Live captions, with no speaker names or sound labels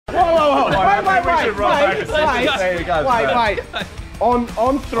Wait.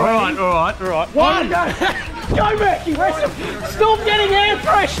 On three. All right. One. Go, Murky. Stop getting air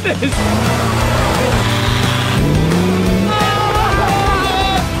fresheners.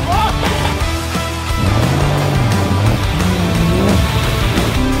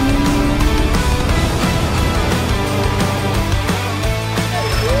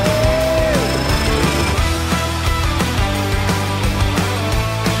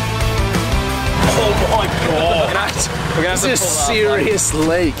 This is a serious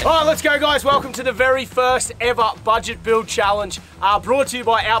leak. All right, let's go, guys. Welcome to the very first ever budget build challenge, brought to you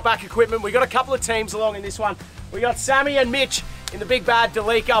by Outback Equipment. We got a couple of teams along in this one. We got Sammy and Mitch in the big bad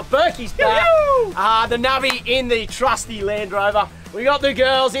Delica. Berkey's back. The Navi in the trusty Land Rover. We got the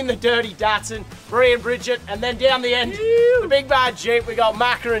girls in the dirty Datsun, Brie and Bridget, and then down the end, the big bad Jeep, we got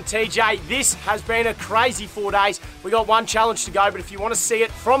Macca and TJ. This has been a crazy 4 days. We got one challenge to go, but if you want to see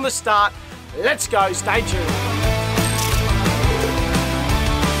it from the start, let's go. Stay tuned.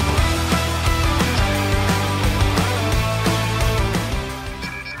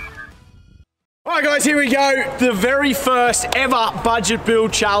 Alright guys, here we go. The very first ever budget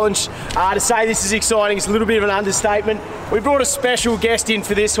build challenge. To say this is exciting is a little bit of an understatement. We brought a special guest in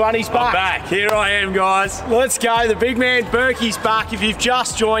for this one. He's back. I'm back. Here I am, guys. Let's go. The big man, Berkey's back. If you've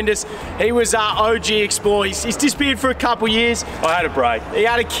just joined us, he was our OG Explorer. He's disappeared for a couple of years. I had a break. He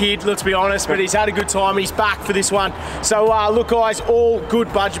had a kid, let's be honest, but he's had a good time. He's back for this one. So look guys, all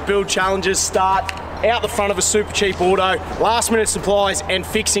good budget build challenges start out the front of a super cheap auto, last minute supplies and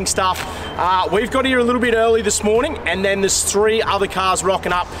fixing stuff. We've got here a little bit early this morning, and then there's 3 other cars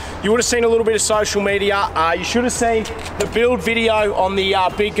rocking up. You would have seen a little bit of social media. You should have seen the build video on the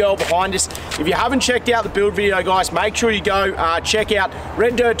big girl behind us. If you haven't checked out the build video, guys, make sure you go check out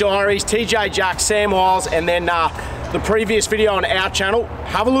Red Dirt Diaries, TJ Jack, Sam Wiles, and then the previous video on our channel.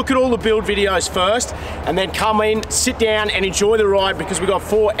 Have a look at all the build videos first, and then come in, sit down and enjoy the ride, because we've got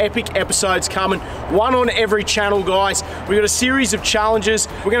 4 epic episodes coming, one on every channel, guys. We've got a series of challenges.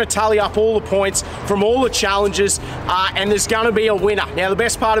 We're gonna tally up all the points from all the challenges, and there's gonna be a winner. Now, the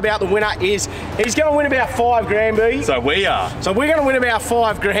best part about the winner is he's gonna win about 5 grand, B. So we are. So we're gonna win about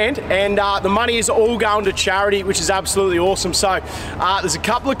 5 grand, and the money is all going to charity, which is absolutely awesome. So there's a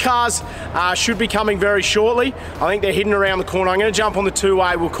couple of cars should be coming very shortly. I think they're hidden around the corner. I'm gonna jump on the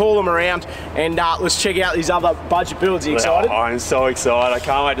two-way, we'll call them around, and let's check out these other budget builds. Are you excited? I'm so excited. I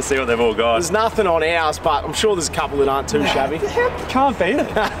can't wait to see what they've all got. There's nothing on ours, but I'm sure there's a couple that aren't too shabby. Can't beat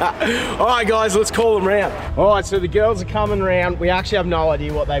it. All right, guys, let's call them round. All right, so the girls are coming round. We actually have no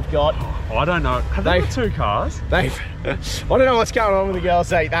idea what they've got. I don't know. Have they got 2 cars? I don't know what's going on with the girls.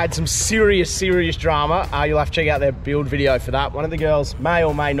 They had some serious drama. You'll have to check out their build video for that. One of the girls may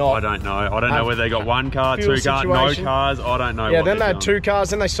or may not. I don't know. I don't know whether they got 1 car, 2 cars, no cars. I don't know. Yeah, then they had 2 cars,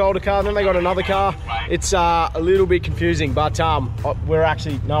 then they sold a car, then they got another car. It's a little bit confusing, but we're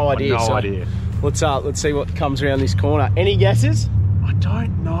actually no idea. No idea. Let's see what comes around this corner. Any guesses? I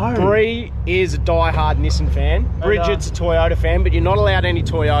don't know. Bree is a die-hard Nissan fan. Bridget's a Toyota fan, but you're not allowed any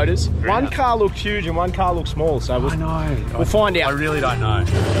Toyotas. One car looks huge and one car looks small, so I know. We'll find out. I really don't know.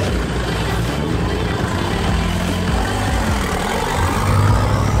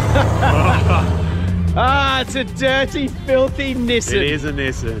 It's a dirty, filthy Nissan. It is a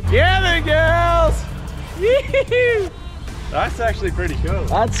Nissan. Yeah, the girls! That's actually pretty cool.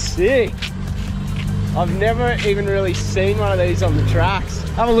 That's sick. I've never even really seen one of these on the tracks.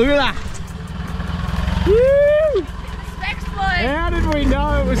 Have a look at that. Woo! How did we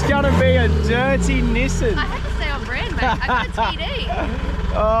know it was going to be a dirty Nissan? I had to stay on brand, mate. I got a TD.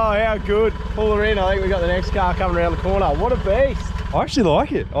 Oh, how good. Pull her in. I think we got the next car coming around the corner. What a beast. I actually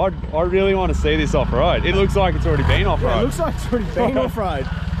like it. I really want to see this off-road. It looks like it's already been off-road. Yeah, it looks like it's already been off-road.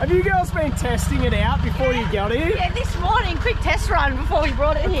 Have you girls been testing it out before you got here? Yeah, this morning, quick test run before we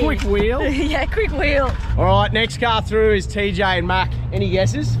brought it here. Quick wheel? Yeah, quick wheel. All right, next car through is TJ and Mac. Any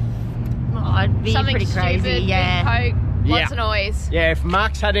guesses? Oh, it'd be Something pretty crazy, stupid, yeah. big Coke, lots of noise. Yeah, if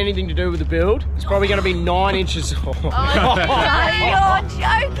Max had anything to do with the build, it's probably going to be 9 inches. Oh, you're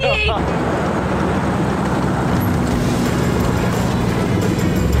joking.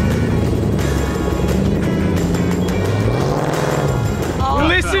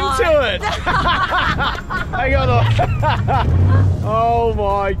 Listen to it! Hang on. Oh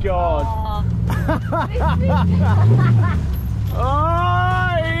my god.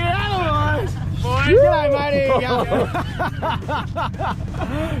 Oh, yeah, boys. G'day, mate. Here you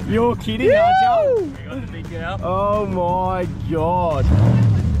go. You're kidding, aren't you? We got the big girl. Oh my god.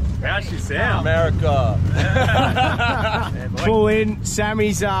 How's she sound? America. Pull in.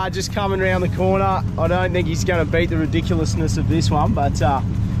 Sammy's just coming around the corner. I don't think he's going to beat the ridiculousness of this one, but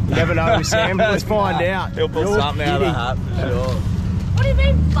You never know with Sam, but let's find out. He'll pull something out of the hat for sure. What do you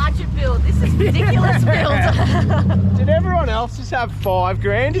mean budget build? This is ridiculous build. Did everyone else just have 5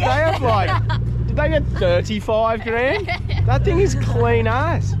 grand? Did they have like, did they get 35 grand? That thing is clean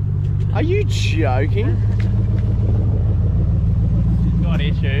as. Are you joking? She's got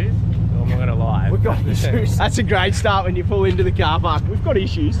issues. I'm not gonna lie. We've got issues. That's a great start when you pull into the car park. We've got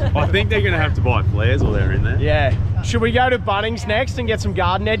issues. I think they're going to have to buy flares while they're in there. Yeah. Should we go to Bunnings next and get some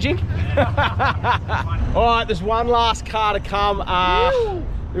garden edging? All right, there's one last car to come.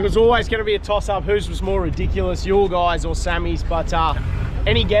 It was always going to be a toss-up. Whose was more ridiculous, your guys or Sammy's? But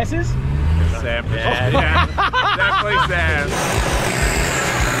any guesses? Sam. Yeah. Definitely Sam.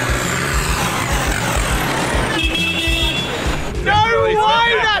 No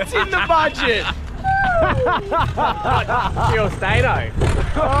way that's in the budget! Your Stato.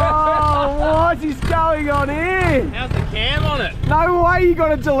 Oh, what is going on here? How's the cam on it? No way you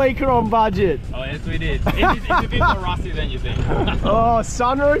got a Delica on budget. Oh, yes, we did. It's a bit more rusty than you think. Oh,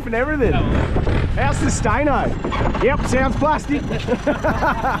 sunroof and everything. How's the Stano? Yep, sounds plastic.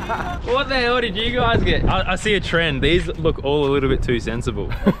 What the hell did you guys get? I see a trend. These look all a little bit too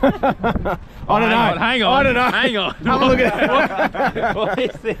sensible. I don't know. Hang on. I don't know. Hang on. Have a look at it. What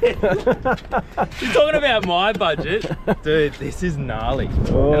is this? You're talking about my budget? Dude, this is gnarly.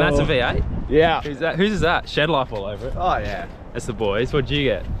 Oh. And that's a V8? Yeah. Who's that? Whose is that? Shed life all over it. Oh, yeah. That's the boys. What'd you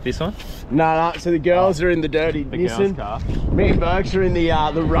get? This one? No, so the girls are in the dirty Nissan. car. Me and Berks are in the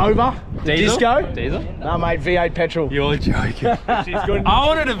Rover. The Diesel? Disco. Diesel? No, mate, V8 petrol. You're joking. She's good. I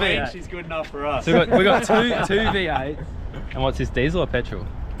wanted a V8. She's good enough for us. So we got two V8s. And what's this, diesel or petrol?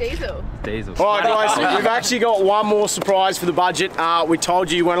 Diesel. Diesel. All right, guys, we've actually got one more surprise for the budget. We told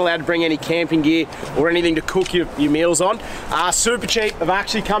you weren't allowed to bring any camping gear or anything to cook your meals on. Super Cheap have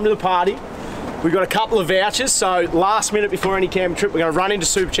actually come to the party. We've got a couple of vouchers, so last minute before any camping trip, we're going to run into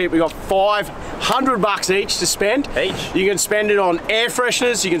Super Cheap. We've got $500 each to spend. You can spend it on air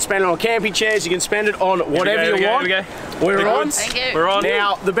fresheners, you can spend it on camping chairs, you can spend it on whatever you want. We're on. Thank you. We're on.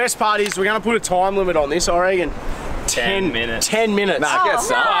 Now, the best part is we're going to put a time limit on this, I reckon. 10 minutes. 10 minutes. Nah, get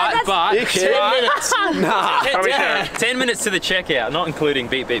some. But 10 minutes. Nah. 10 minutes to the checkout, not including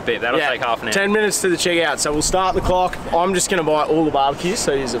beep, beep, beep. That'll take half an hour. 10 minutes to the checkout, so we'll start the clock. I'm just going to buy all the barbecues,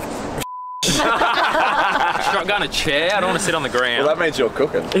 so here's a... Shotgun a chair. I don't want to sit on the ground. Well, that means you're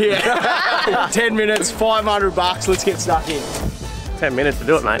cooking. Yeah. 10 minutes, $500. Let's get stuck in. 10 minutes to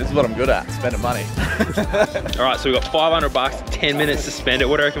do it, mate. This is what I'm good at, spending money. All right, so we've got $500, 10 minutes to spend it.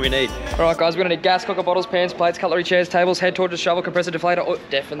 What do you reckon we need? All right, guys, we're gonna need gas, cooker, bottles, pans, plates, cutlery, chairs, tables, head torches, shovel, compressor, deflator. Oh,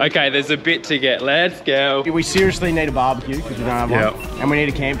 definitely. Okay, there's a bit to get. Let's go. We seriously need a barbecue because we don't have one. And we need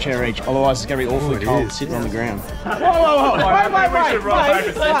a camp chair each, otherwise it's going to be awfully cold sitting on the ground. Whoa. Wait.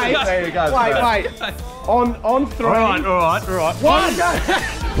 On 3. All right. 1.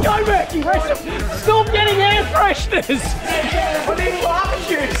 Go, Berkey. Stop getting air fresheners. I need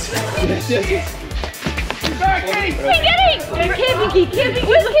barbecues. Berkey. What are you getting? Camping gear.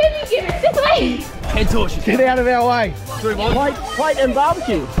 Where's the camping gear? This way. Head torches. Get out of our way. Plate and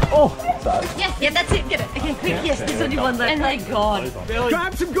barbecue. Oh. Yes, yeah, that's it. Get it. Okay, quick. Yes, there's only one left. And thank God.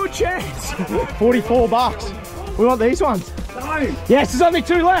 Grab some good chairs. $44. We want these ones. No. Yes, there's only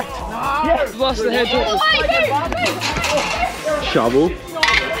 2 left. No. Yes. Lost the head torches. Shovel.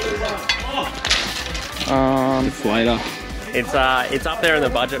 Deflator. It's up there in the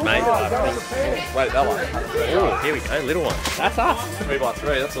budget, mate. Wait, that one. Oh, here we go, little one. That's us.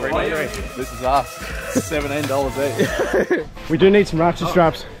 3x3, that's all we need. This is us. $17 each. We do need some ratchet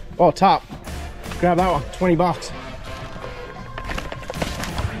straps. Oh, top. Grab that one. $20.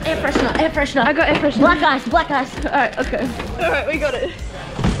 Air freshener. I got air freshener. Black ice. Alright, okay. Alright, we got it.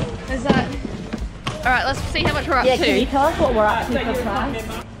 Is that... Alright, let's see how much we're up to. Can you tell us what we're up to for price?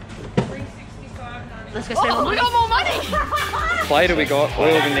 Let's go spend we got more money! Plater we got,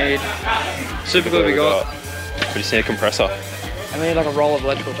 oil we need, super glue we got. We just need a compressor. And we need like a roll of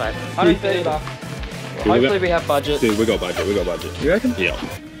electrical tape. $130. Hopefully we have budget. Dude, we got budget. You reckon? Yeah.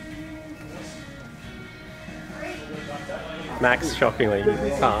 Max, shockingly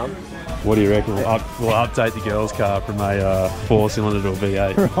calm. What do you reckon? We'll update the girls' car from a 4-cylinder to a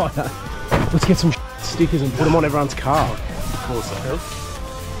V8. Right. Let's get some stickers and put them on everyone's car. Of course,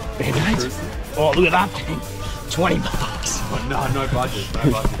 Band-Aids. Oh, look at that thing. $20. No budget.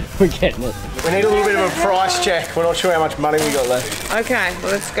 We're getting it. We need a little bit of a price check. We're not sure how much money we got left. Okay,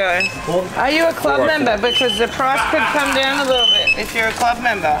 let's go. Are you a club member? Because the price could come down a little bit if you're a club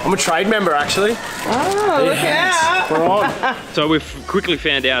member. I'm a trade member, actually. Oh, look out. We're on. So we've quickly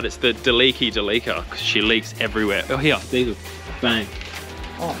found out it's the Delica because she leaks everywhere. Oh, here, diesel. Bang.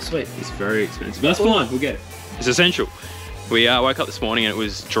 Oh, sweet. It's very expensive. That's fine, we'll get it. It's essential. We woke up this morning and it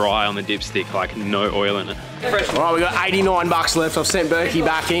was dry on the dipstick, like no oil in it. All right, we got 89 bucks left. I've sent Berkey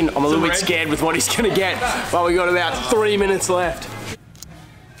back in. I'm a little bit scared with what he's gonna get, but we got about 3 minutes left.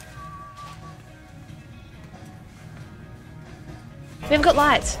 We haven't got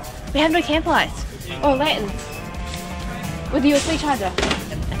lights. We have no camp lights. Oh, lanterns. With the USB charger.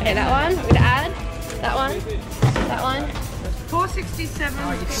 Okay, that one. We're gonna add. That one. That one.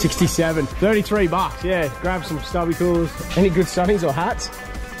 467. 67. 33 bucks, yeah. Grab some stubby coolers. Any good sunnies or hats?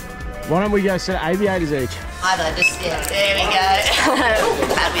 Why don't we go set aviators each? Either just, yeah, there we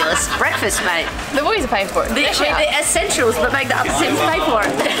go. Fabulous breakfast, mate. The boys are paying for it. The essentials, but make the other Sims pay for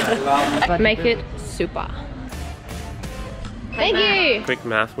it. Make it super. Thank you. Quick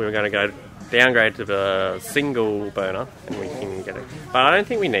math, we were going to go downgrade to the single burner and we can get it. But I don't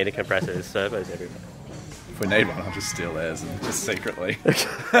think we need a compressor, there's servos everywhere. If we need one, I'll just steal theirs and just secretly.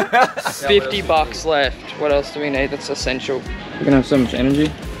 50 bucks left. What else do we need that's essential? We're gonna have so much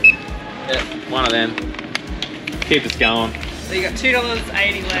energy. Yeah, one of them. Keep us going. So you got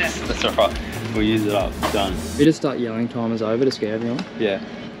 $2.80 left. That's alright. We'll use it up. Done. We just start yelling time is over to scare everyone. Yeah.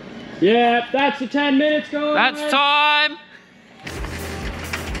 Yeah, that's the 10 minutes going. That's time!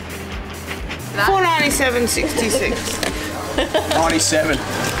 497.66. 97.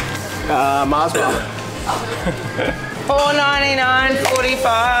 Mars bar.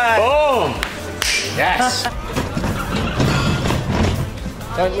 499.45. Boom! Yes.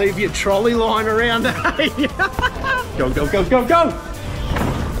 Don't leave your trolley line around. Go, go, go, go, go!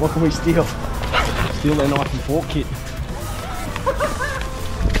 What can we steal? Steal their knife and fork kit.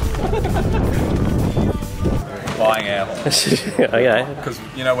 Buying our horns. Okay. Because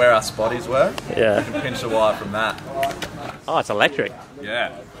you know where our spotties were? Yeah. You can pinch a wire from that. Oh, it's electric.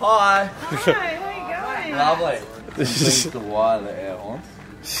 Yeah. Hi. Hi, how you going? Lovely. This is the wire the air horns.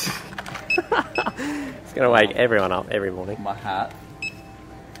 It's going to wake everyone up every morning. My hat.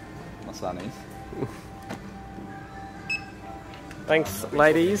 My sunnies. Thanks,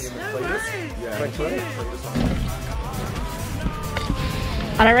 ladies.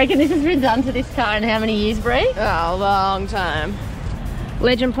 And I reckon this has been done to this car in how many years, Brie? Oh, a long time.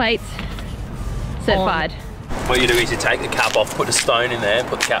 Legend plates. Certified. What you do is you take the cap off, put a stone in there,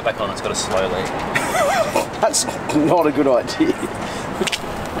 put the cap back on, it's got a slow leak. That's not a good idea.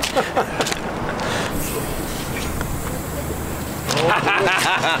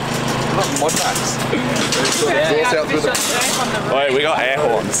 Wait, we got air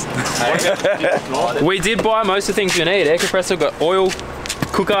horns. We did buy most of the things we need. Air compressor, got oil,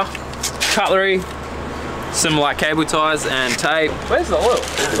 cooker, cutlery, some like cable ties and tape. Where's the oil?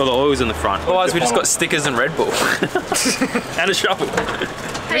 Well, the oil's in the front. Otherwise we just got stickers and Red Bull. And a shovel.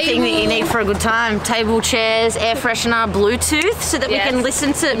 Everything that you need for a good time. Table, chairs, air freshener, Bluetooth, so that we can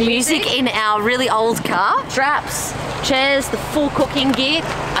listen to music in our really old car. Straps, chairs, the full cooking gear.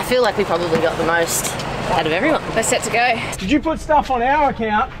 I feel like we probably got the most out of everyone. We're set to go. Did you put stuff on our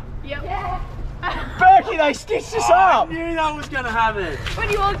account? Yep. Yeah. Berkey, they stitched us up. I knew that was going to happen. When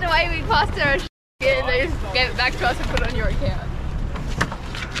you walked away, we passed her and they just gave it back to us and put it on your account.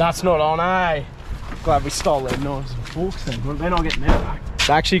 That's not on, eh? Glad we stole their knives and forks then. Well, they're not getting that back. It's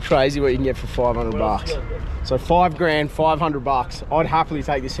actually crazy what you can get for 500 bucks. So 5 grand, 500 bucks. I'd happily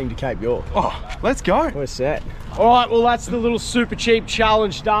take this thing to Cape York. Oh, let's go. We're set. All right, well, that's the little super cheap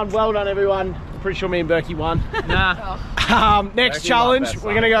challenge done. Well done, everyone. I'm pretty sure me and Berkey won. Nah. Next challenge,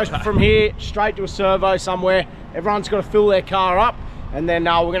 we're going to go from here straight to a servo somewhere. Everyone's got to fill their car up, and then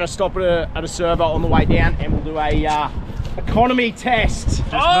we're going to stop at a servo on the way down, and we'll do a economy test.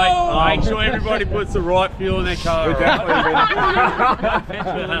 Just make sure everybody puts the right fuel in their car.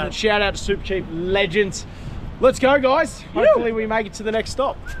 Shout out to Super Cheap Legends. Let's go, guys. Hopefully we make it to the next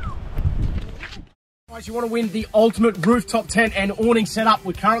stop. Guys, you want to win the ultimate rooftop tent and awning setup?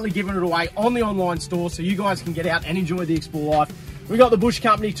 We're currently giving it away on the online store, so you guys can get out and enjoy the Explore life. We got the Bush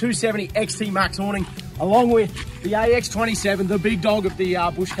Company 270 XT Max awning, along with the AX27, the big dog of the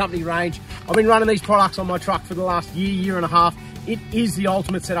Bush Company range. I've been running these products on my truck for the last year and a half. It is the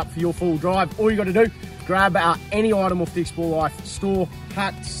ultimate setup for your full drive. All you got to do, grab any item off the Explore Life store,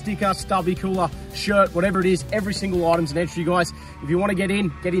 hat, sticker, stubby cooler, shirt, whatever it is. Every single item's an entry, guys. If you want to get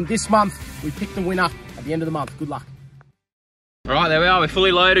in this month. We pick the winner at the end of the month. Good luck. All right, there we are. We're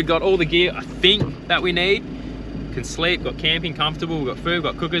fully loaded, got all the gear I think that we need. Can sleep, got camping comfortable, we've got food,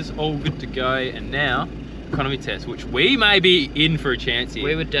 got cookers, all good to go. And now, economy test, which we may be in for a chance here.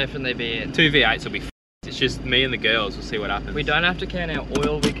 We would definitely be in. 2 V8s will be it's just me and the girls, we'll see what happens. We don't have to count our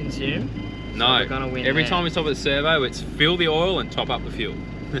oil we consume. No, so we're gonna win every there. time we stop at the servo, it's fill the oil and top up the fuel.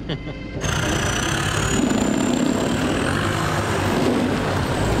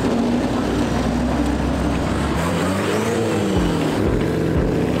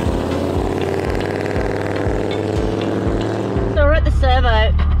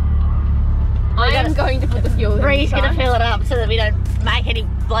 just going to fill it up so that we don't make any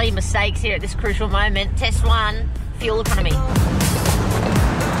bloody mistakes here at this crucial moment. Test 1, fuel economy.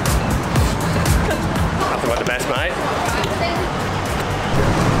 Nothing but the best, mate.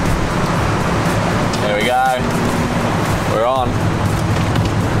 There we go. We're on.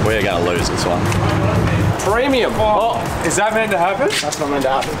 We're going to lose this one. Premium. Oh, is that meant to happen? That's not meant to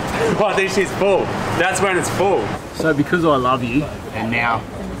happen. Oh, this is full. That's when it's full. So because I love you, and now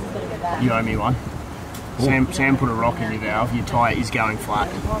you owe me one. Sam put a rock in your valve, your tyre is going flat.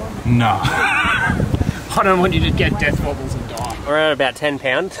 No. I don't want you to get death wobbles and die. We're at about 10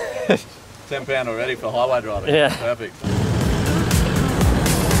 pounds. 10 pound already for highway driving. Yeah. Perfect.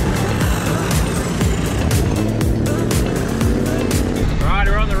 Right,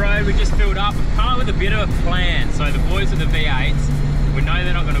 we're on the road, we just filled up. We've come up with a bit of a plan. So the boys with the V8s, we know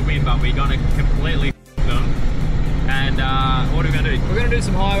they're not going to win, but we're going to completely f them. And what are we going to do? We're going to do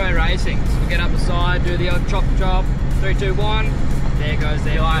some highway racing. So we'll get up the side, do the old chop chop, 3, 2, 1. There goes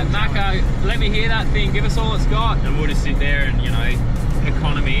there. Like, Mako, let me hear that thing, give us all it's got. And we'll just sit there and, you know,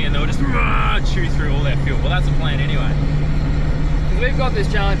 economy, and they'll just chew through all their fuel. Well, that's the plan anyway. Because we've got this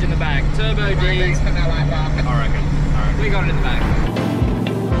challenge in the bag. Turbo D. I reckon. We got it in the bag.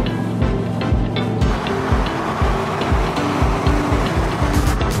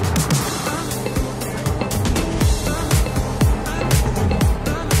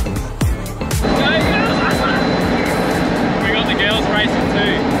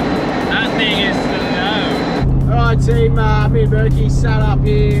 Team, me and Berkey sat up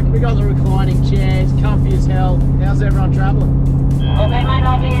here. We got the reclining chairs, comfy as hell. How's everyone travelling? Well, they might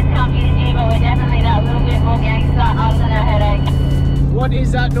not be as comfy as you, but we're definitely that little bit more gangster other than our headache. What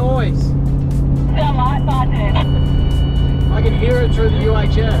is that noise? The light button. I can hear it through the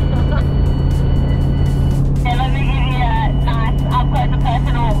UHF. And let me give you a nice up close and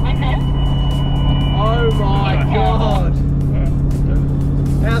personal listen. Oh my god.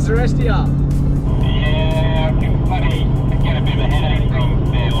 How's the rest of ya? Yeah, I can bloody get a bit of a headache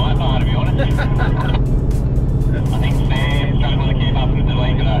from their light bar, to be honest. I think Sam's struggling to keep up with the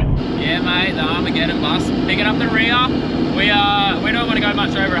lead today. Yeah, mate, the Armageddon bus. Picking up the rear. We don't want to go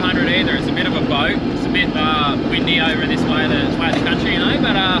much over 100 either. It's a bit of a boat. It's a bit windy over this way of the country, you know,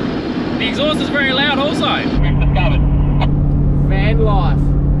 but the exhaust is very loud also. Van life.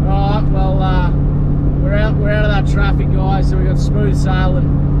 Alright, well, we're out of that traffic, guys, so we've got smooth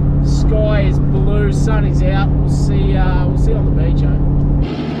sailing. Sky is blue, sun is out. We'll see on the beach, eh?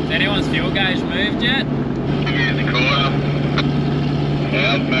 Has anyone's fuel gauge moved yet? Yeah, the corner.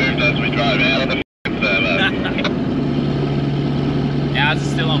 Ours moved as we drove out of the servo. Ours is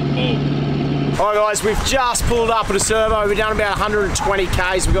still on full. Alright guys, we've just pulled up at a servo. We're down about 120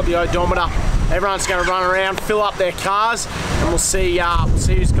 k's. We've got the odometer. Everyone's going to run around, fill up their cars, and we'll see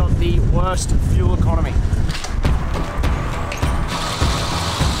who's got the worst fuel economy.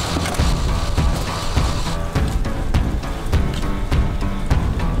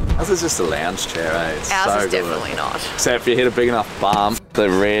 Ours is just a lounge chair, eh? It's Ours so is good. definitely not. Except if you hit a big enough bump, the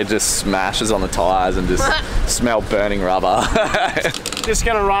rear just smashes on the tyres and just smell burning rubber. Just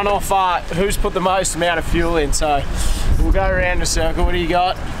going to run off who's put the most amount of fuel in, so we'll go around the circle. What do you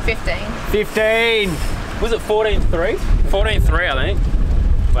got? 15. 15. Was it 14.3? 14.3, I think.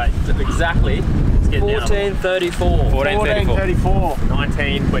 Wait, exactly. 14.34. 14.34.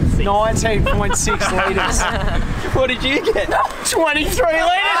 19.6. 19.6 litres. What did you get? 23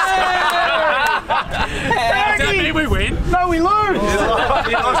 litres! Does that mean we win? No, we lose!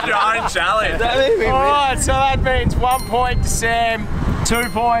 You lost your own challenge. Alright, so that means 1 point to Sam, 2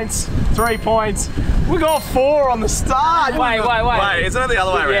 points, 3 points. We got 4 on the start. Wait. Wait, isn't it the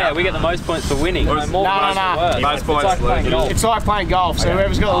other way around? Yeah, we get the most points for winning. No. Most points losing. It's like playing golf, so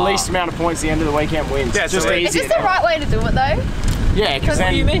whoever's got the least amount of points at the end of the weekend wins. Yeah, just so Is this the right way to do it though? Yeah, because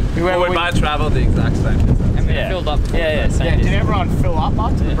then whoever We wins. might travel the exact same distance. Filled up. Yeah, same. Yeah, did everyone fill up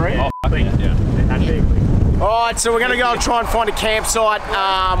after the break? Alright, so we're going to go and try and find a campsite.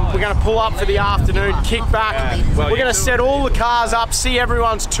 We're going to pull up for the afternoon, kick back. We're going to set all the cars up, see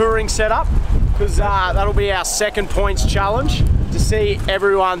everyone's touring setup, because that'll be our second points challenge, to see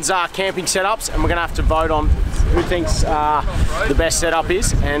everyone's camping setups, and we're going to have to vote on who thinks the best setup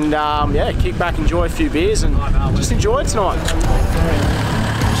is. And yeah, kick back, enjoy a few beers, and just enjoy it tonight.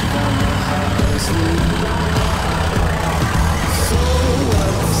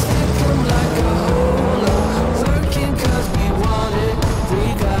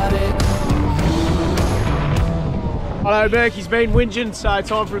 Hello, Berkey's been whinging, so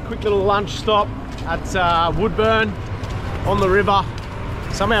time for a quick little lunch stop at Woodburn on the river.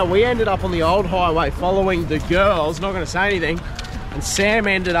 Somehow we ended up on the old highway following the girls, not going to say anything, and Sam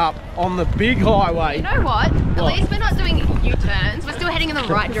ended up on the big highway. You know what? At least we're not doing U-turns. We're still heading in the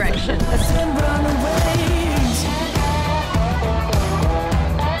right direction.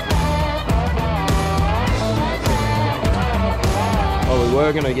 Well, we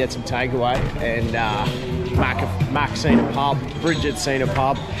were going to get some takeaway, and Mac seen a pub, Bridget seen a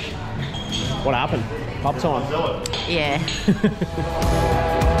pub. What happened? Pub time. Yeah.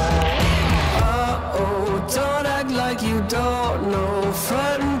 Don't act like you don't know.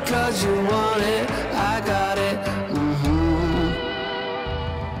 Frontin' cause you want it. I got it.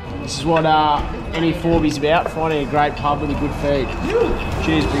 This is what any 4B's about, finding a great pub with a good feed.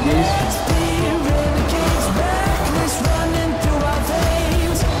 Cheers, biggies.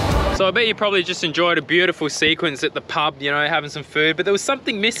 So I bet you probably just enjoyed a beautiful sequence at the pub, you know, having some food, but there was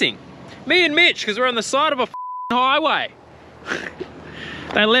something missing. Me and Mitch, because we're on the side of a highway.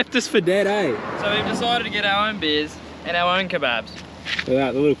 They left us for dead, eh? So we've decided to get our own beers and our own kebabs. Look at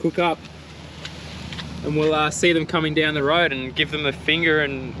that, the little cook up. And we'll see them coming down the road and give them a finger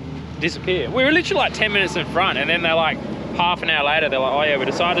and disappear. We were literally like 10 minutes in front, and then they're like, half an hour later, they're like, oh yeah, we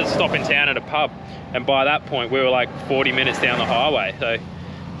decided to stop in town at a pub. And by that point, we were like 40 minutes down the highway. So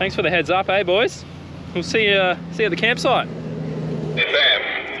thanks for the heads up, eh, boys? We'll see you at the campsite.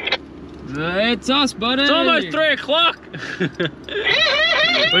 It's us, buddy. It's almost 3 o'clock.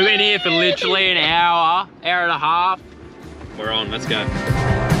 We've been here for literally an hour and a half. We're on, let's go.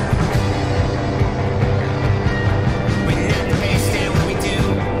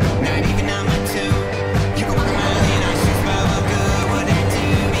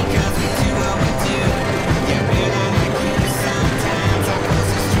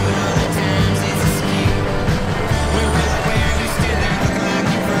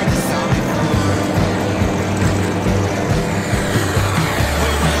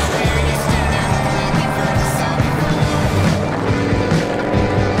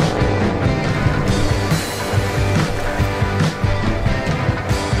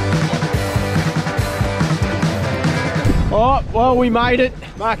 Oh, well, we made it.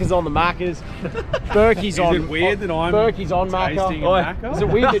 Macca's on the Maccas. Berkey's on. Is it weird that I'm Berkey's on tasting Macca? a Macca? Is it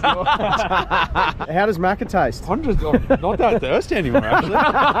weird that you're... How does Macca taste? I'm just not that thirsty anymore, actually.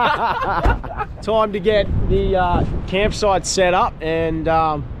 Time to get the campsite set up, and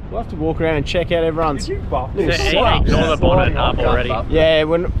we'll have to walk around and check out everyone's. Ignore the bonnet up already. Yeah,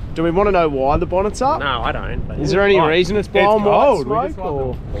 do we want to know why the bonnet's up? No, I don't. Is there any reason it's blowing white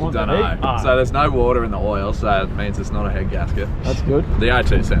smoke? Or? Don't know. So there's no water in the oil, so it means it's not a head gasket. That's good. The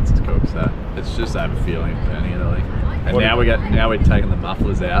O2 sensor's cooked, so it's just overfueling and burning it early. And now we're taking the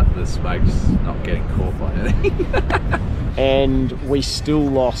mufflers out. The smoke's not getting caught by anything. And we still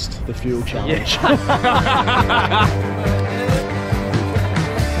lost the fuel challenge.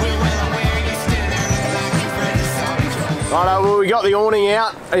 Righto, well, we got the awning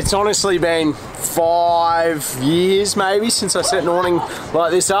out. It's honestly been 5 years maybe since I set an awning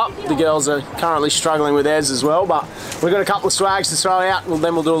like this up. The girls are currently struggling with theirs as well, but we've got a couple of swags to throw out, and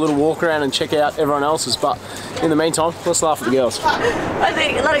then we'll do a little walk around and check out everyone else's. But in the meantime, let's laugh at the girls. I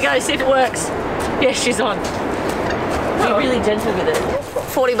think, let it go, see if it works. Yes, she's on. Be really gentle with it.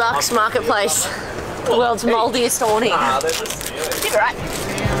 $40 marketplace. The world's mouldiest awning. Give it right.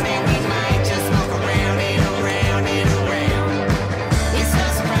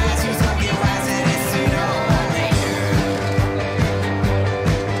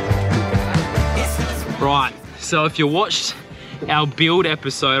 Right, so if you watched our build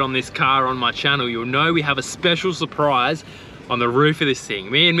episode on this car on my channel, you'll know we have a special surprise on the roof of this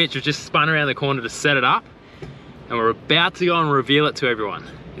thing. Me and Mitch have just spun around the corner to set it up, and we're about to go and reveal it to everyone.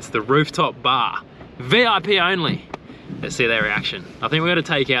 It's the rooftop bar, VIP only. Let's see their reaction. I think we're gonna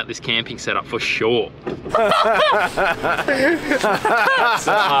take out this camping setup for sure. Can't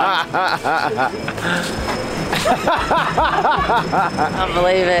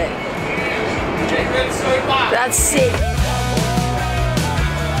believe it. That's sick.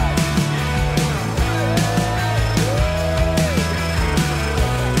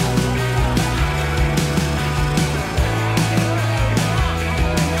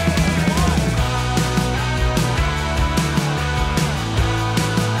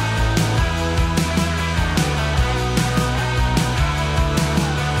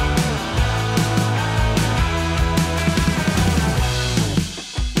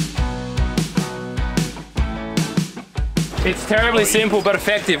 It's terribly simple but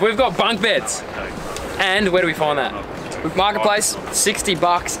effective. We've got bunk beds. And where do we find that? Marketplace,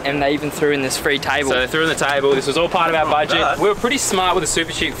 $60, and they even threw in this free table. So they threw in the table. This was all part of our budget. We were pretty smart with the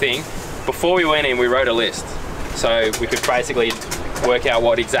super cheap thing. Before we went in, we wrote a list. So we could basically work out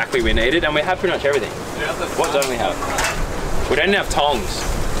what exactly we needed, and we have pretty much everything. What don't we have? We don't have tongs.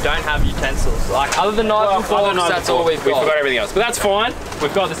 Don't have utensils. Like other than knives and forks, that's all we've got. We forgot everything else, but that's fine.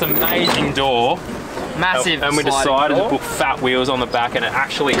 We've got this amazing door. Massive. And we decided to put fat wheels on the back, and it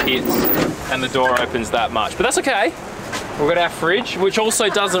actually hits, and the door opens that much. But that's okay. We've got our fridge, which also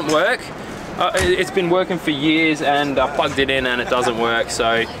doesn't work. It's been working for years, and I plugged it in and it doesn't work,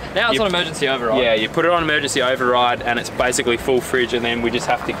 so... Now it's on emergency override. Yeah, you put it on emergency override and it's basically full fridge, and then we just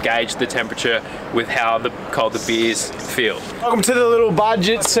have to gauge the temperature with how cold the beers feel. Welcome to the little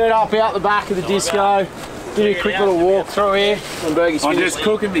budget setup out the back of the disco. Give you a quick little walk through here. I'm just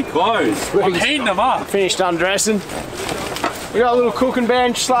cooking me clothes. I'm heating them up. Finished undressing. We got a little cooking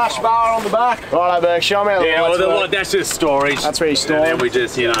bench / bar on the back. Righto, Berg, show me how yeah, well, that's just storage. That's where you store them. And then we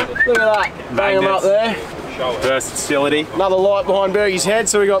just, you know, look at that. Bang them up there. Versatility. Another light behind Bergie's head,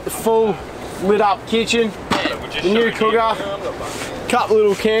 so we got the full lit up kitchen, the new cooker, couple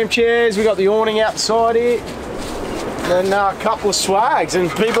little camp chairs. We got the awning outside here, and then a couple of swags. And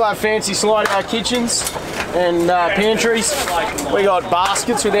people have fancy slide-out kitchens and pantries. We got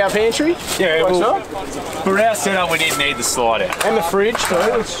baskets with our pantry. Yeah, well, for our setup we didn't need the slide out. And the fridge too.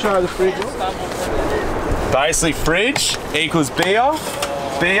 Let's show the fridge. Basically fridge equals beer.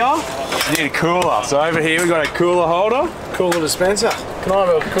 You need a cooler. So over here we got a cooler holder. Cooler dispenser. Can I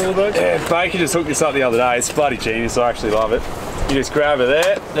have a cooler, Berg? Yeah, Baker just hooked this up the other day. It's bloody genius, I actually love it. You just grab it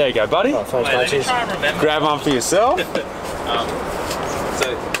there. There you go, buddy. Oh, thanks, mate. Grab one for yourself.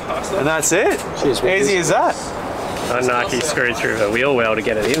 And that's it. Cheers, easy as that. Unlucky screwed through the wheel well to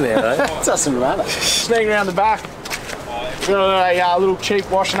get it in there though. It doesn't matter. Sneaking around the back. Got a little cheap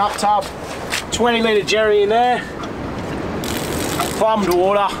washing up tub. 20 litre jerry in there. Plumbed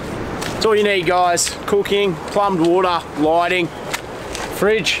water. That's all you need, guys. Cooking, plumbed water, lighting,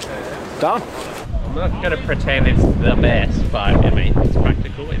 fridge. Done. I'm not going to pretend it's the best, but I mean, it's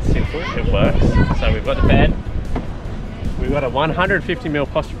practical, it's simple, it works. So we've got the bed. We've got a 150mm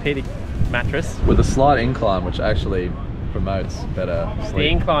Posturepedic mattress. With a slight incline, which actually promotes better sleep. The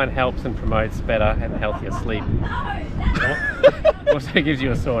incline helps and promotes better and healthier sleep. Also gives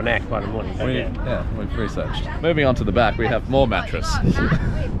you a sore neck by the morning. We've researched. Moving on to the back, we have more mattress.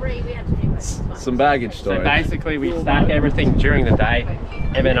 Some baggage storage. So basically we stack everything during the day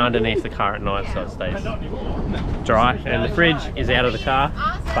and then underneath the car at night so it stays dry. And the fridge is out of the car,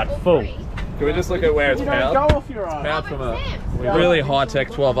 but full. Can we just look at where it's powered? It's powered from a really high-tech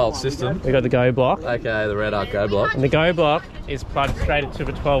 12-volt system. We got the Go block. Okay, the Red Arc Go block. And the Go block is plugged straight into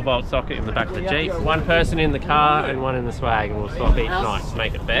a 12-volt socket in the back of the Jeep. One person in the car and one in the swag, and we'll swap each night to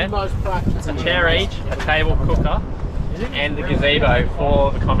make it fair. It's a chair each, a table, cooker, and the gazebo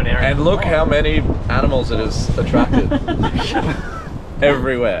for the common area. And look how many animals it has attracted.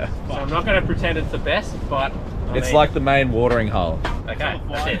 Everywhere. So I'm not going to pretend it's the best, but it's like the main watering hole. Okay,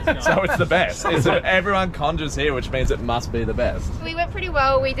 that's it. So it's the best. Everyone conjures here, which means it must be the best. We went pretty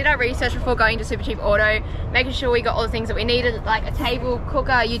well. We did our research before going to Supercheap Auto, making sure we got all the things that we needed, like a table,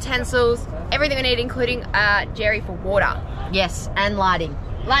 cooker, utensils, everything we need, including jerry for water. Yes, and lighting.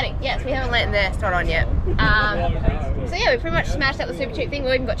 Lighting, yes, we haven't let the start on yet. So yeah, we pretty much smashed out the Supercheap thing.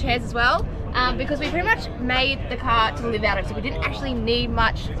 We even got chairs as well. Because we pretty much made the car to live out of, so we didn't actually need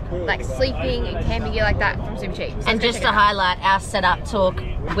much like sleeping and camping gear like that from Supercheap. So and just to highlight our setup talk,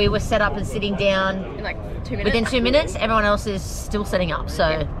 we were set up and sitting down in like 2 minutes. Within 2 minutes, everyone else is still setting up,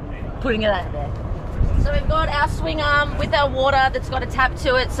 so putting it out there. So we've got our swing arm with our water that's got a tap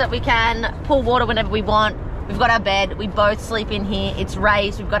to it so that we can pull water whenever we want. We've got our bed, we both sleep in here, it's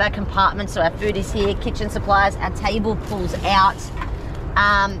raised, we've got our compartments, so our food is here, kitchen supplies, our table pulls out.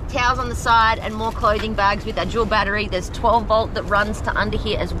 Towels on the side and more clothing bags with our dual battery. There's 12 volt that runs to under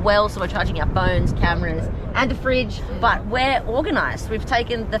here as well, so we're charging our phones, cameras and a fridge, but we're organised. We've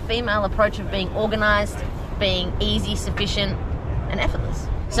taken the female approach of being organised, being easy, sufficient and effortless.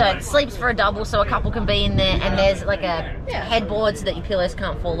 So it sleeps for a double, so a couple can be in there, and there's like a headboard so that your pillows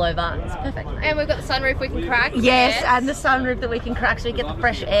can't fall over. It's perfect. And we've got the sunroof we can crack. Yes, and the sunroof that we can crack so we get the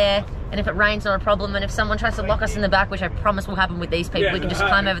fresh air. And if it rains, not a problem. And if someone tries to lock us in the back, which I promise will happen with these people, we can just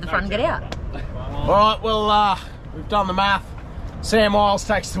climb over the front and get out. All right, well, we've done the math. Sam Wiles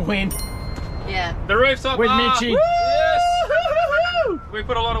takes the win. Yeah. The rooftop with bar. Mitchie. Yes. We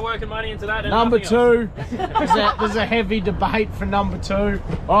put a lot of work and money into that. Number two. There's a heavy debate for number two.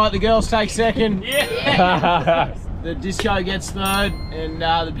 All right, the girls take second. Yeah. The disco gets third, and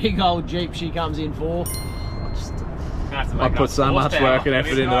the big old Jeep she comes in for. I put so much work and effort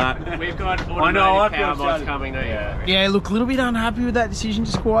into that. We've got automated power mods coming. Yeah, look, a little bit unhappy with that decision,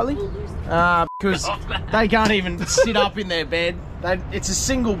 just quietly. Because they can't even sit up in their bed. It's a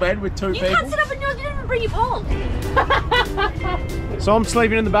single bed with two people. You can't sit up in yours, you didn't even bring your pole. So I'm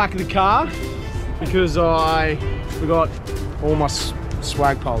sleeping in the back of the car because I forgot all my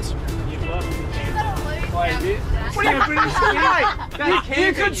swag poles.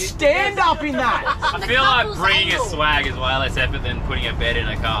 You could stand up in that. I feel like bringing a swag is way less effort than putting a bed in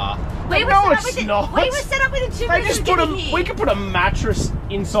a car. We were set up with a 2 They just we could put a mattress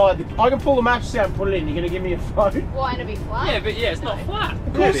inside. I can pull the mattress out and put it in. You're gonna give me a phone? Why not be flat? Yeah, but it's not flat.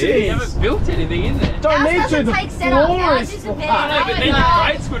 Of course it is. You haven't built anything in there. Don't need to. The floor is flat. No, but then the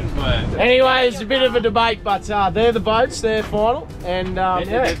brakes wouldn't work. Anyway, it's a bit of a debate, but they're the boats. They're final, and yeah,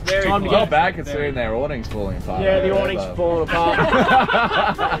 time to Well, go. bad considering their awning's falling apart. Yeah, the awning's falling apart.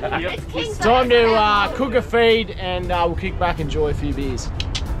 It's time to cook a feed, and we'll kick back and enjoy a few beers.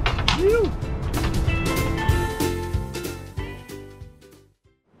 Woo.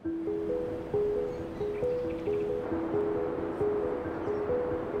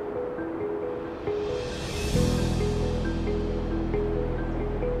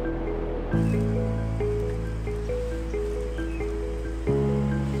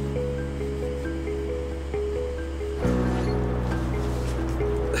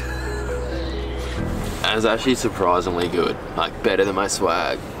 It was actually surprisingly good, like better than my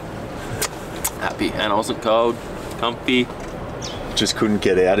swag. Happy, and I wasn't cold, comfy. Just couldn't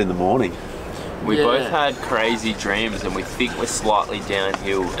get out in the morning. We both had crazy dreams, and we think we're slightly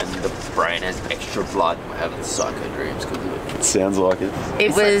downhill, and the brain has extra blood. We're having psycho dreams because of it. It sounds like it.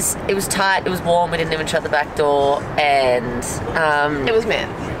 It was tight, it was warm, we didn't even shut the back door, and it was mad.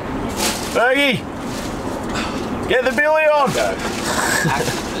 Fergie, get the billy on.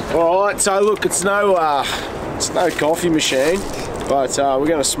 All right, so look, it's no coffee machine, but we're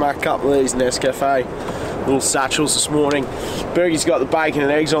going to smack a couple of these Nescafe little satchels this morning. Bergie's got the bacon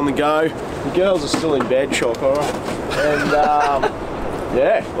and eggs on the go. The girls are still in bed, shock horror. And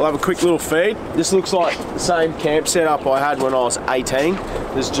yeah, we'll have a quick little feed. This looks like the same camp setup I had when I was 18.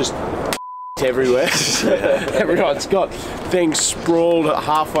 There's just everywhere. Everyone's got things sprawled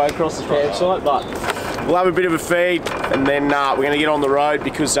halfway across the campsite, but we'll have a bit of a feed, and then we're going to get on the road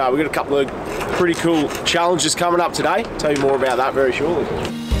because we've got a couple of pretty cool challenges coming up today. I'll tell you more about that very shortly.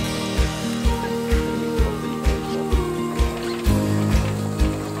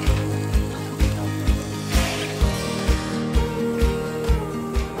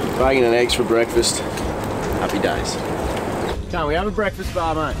 Bacon and eggs for breakfast. Happy days. Can't we have a breakfast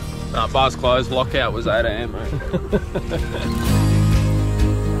bar, mate? Bar's closed, lockout was 8 AM, mate.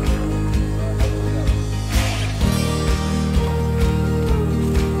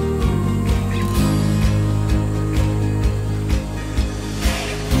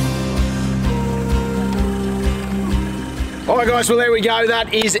 Alright guys, well there we go.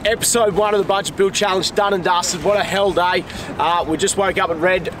 That is episode 1 of the Budget Build Challenge done and dusted. What a hell day. We just woke up at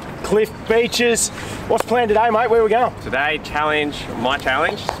Red Cliff Beaches. What's planned today, mate? Where are we going? Today, my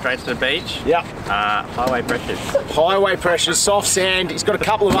challenge, straight to the beach. Yep. Highway pressures. Highway pressures, soft sand. He's got a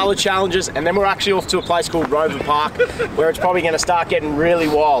couple of other challenges, and then we're actually off to a place called Rover Park, where it's probably going to start getting really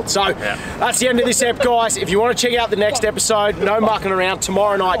wild. So that's the end of this ep, guys. If you want to check out the next episode, no mucking around,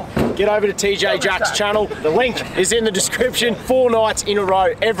 tomorrow night, get over to TJ Jack's channel. The link is in the description. 4 nights in a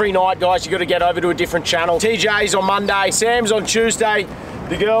row, every night, guys. You got to get over to a different channel. TJ's on Monday, Sam's on Tuesday.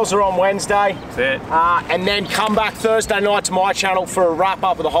 The girls are on Wednesday. That's it. And then come back Thursday night to my channel for a wrap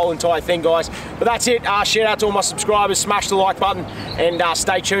up of the whole entire thing, guys. But that's it. Shout out to all my subscribers. Smash the like button and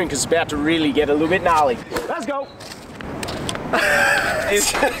stay tuned because it's about to really get a little bit gnarly. Let's go.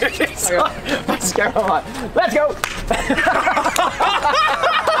 Let's go. Let's go.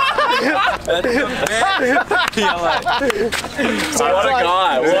 What a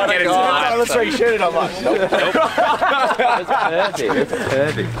guy. What a guy. Let's reshoot it on that. That's perfect. That's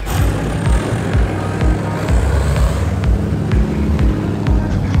perfect.